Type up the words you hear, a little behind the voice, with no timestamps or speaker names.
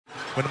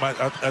when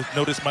I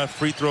noticed my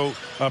free throw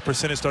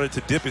percentage started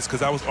to dip, is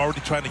because I was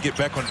already trying to get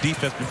back on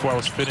defense before I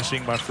was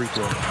finishing my free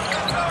throw.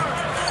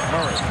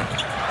 Murray.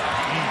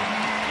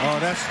 Oh,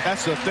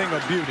 that's a thing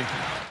of beauty.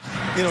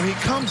 You know, he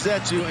comes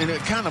at you in a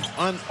kind of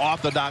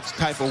unorthodox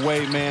type of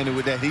way, man,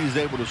 that he's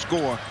able to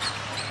score.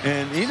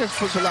 And he just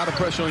puts a lot of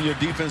pressure on your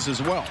defense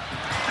as well.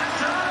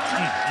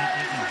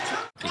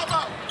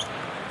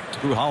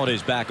 Drew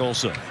Holiday's back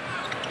also.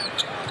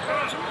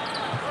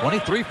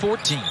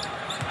 23-14.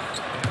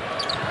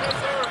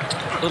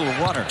 Little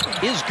runner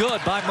is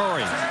good by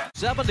Murray.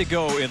 7 to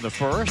go in the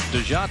first.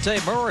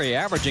 Dejounte Murray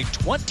averaging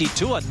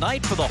 22 a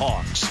night for the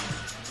Hawks.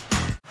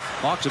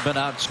 Hawks have been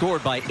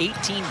outscored by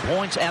 18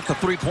 points at the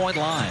three-point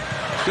line.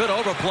 Good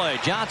overplay.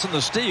 Johnson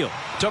the steal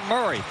to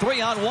Murray.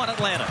 3-on-1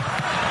 Atlanta.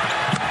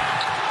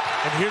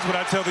 And here's what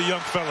I tell the young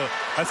fella.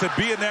 I said,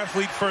 be an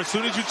athlete first. As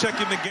soon as you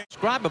check in the game.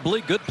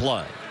 Describably good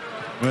play.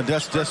 Well,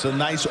 that's just a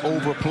nice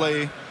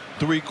overplay.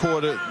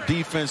 Three-quarter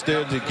defense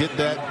there to get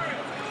that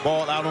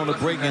ball out on the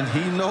break, and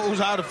he knows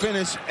how to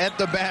finish at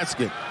the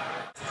basket.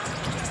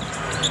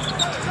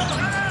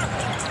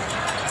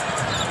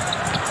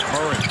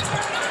 Murray.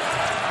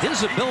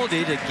 His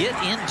ability to get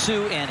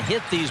into and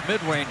hit these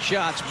mid-range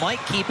shots might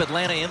keep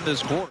Atlanta in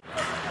this quarter.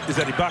 Is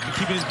that Ibaka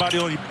keeping his body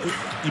on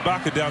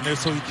Ibaka down there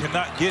so he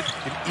cannot get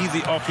an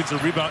easy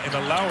offensive rebound, and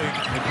allowing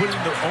and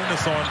putting the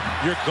onus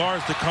on your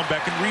guards to come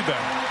back and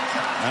rebound.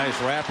 Nice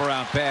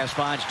wraparound pass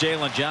finds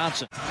Jalen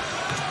Johnson.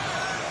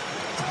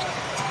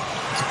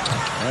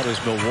 That is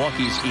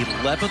Milwaukee's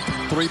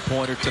 11th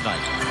three-pointer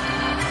tonight.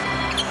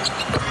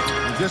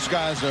 This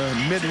guy's a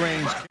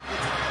mid-range.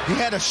 He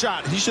had a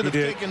shot. He should have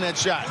taken that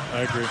shot.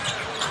 I agree.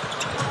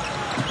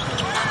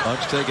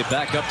 Bucks take it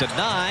back up to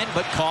 9,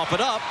 but cough it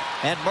up,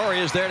 and Murray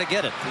is there to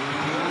get it.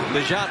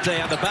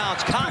 Dejounte on the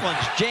bounce. Collins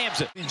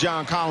jams it.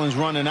 John Collins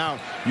running out.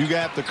 You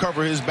got to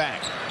cover his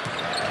back.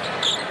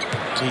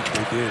 They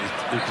did.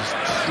 They're just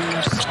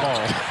too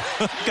small.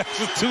 Guys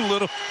are too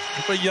little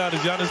for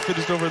Giannis. Giannis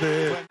finished over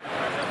their head.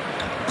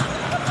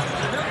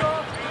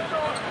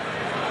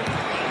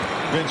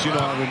 Vince, you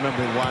know, I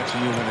remember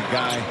watching you when a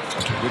guy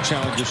would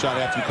challenge your shot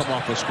after you come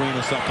off a screen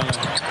or something.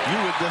 You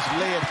would just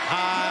lay it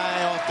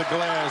high off the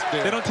glass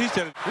there. They don't teach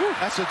that.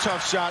 That's a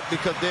tough shot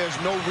because there's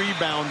no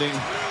rebounding,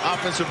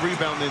 offensive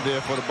rebounding there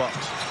for the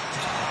Bucks.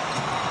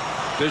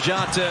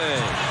 Dejounte.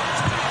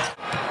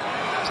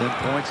 10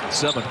 points and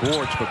 7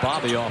 boards for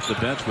Bobby off the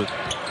bench with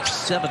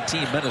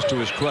 17 minutes to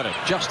his credit.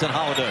 Justin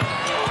Holiday.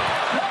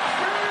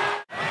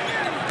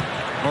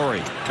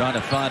 Murray trying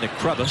to find a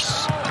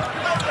crevice.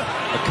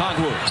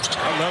 Okongwu.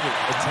 I love it.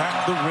 Attack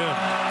the rim.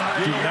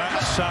 Do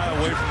not shy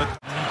away from the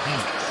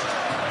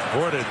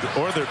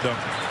or their dunk.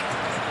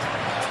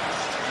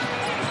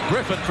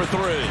 Griffin for 3.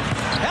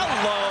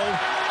 Hello.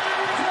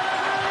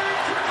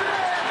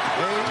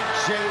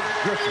 A.J.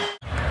 Griffin.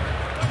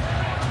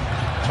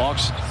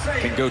 Hawks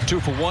can go 2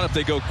 for 1 if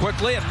they go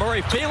quickly, and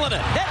Murray feeling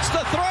it. Hits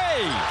the 3.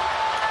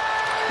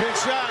 Big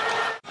shot.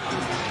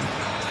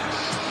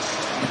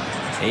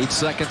 8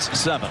 seconds,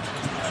 7.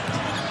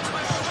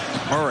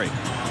 Murray.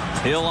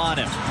 Hill on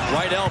him.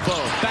 Right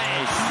elbow.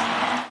 Bang.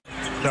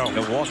 No.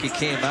 Milwaukee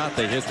came out.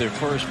 They hit their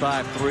first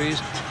 5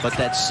 threes, but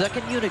that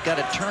second unit got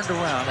it turned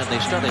around, and they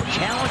started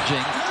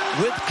challenging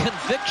with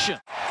conviction.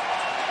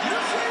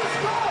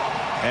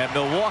 And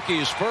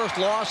Milwaukee's first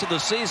loss of the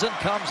season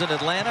comes in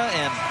Atlanta,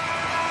 and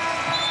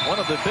one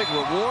of the big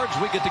rewards,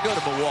 we get to go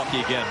to Milwaukee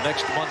again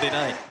next Monday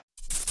night.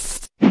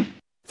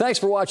 Thanks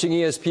for watching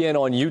ESPN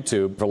on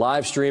YouTube. For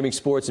live streaming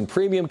sports and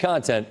premium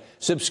content,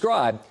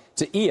 subscribe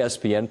to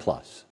ESPN+.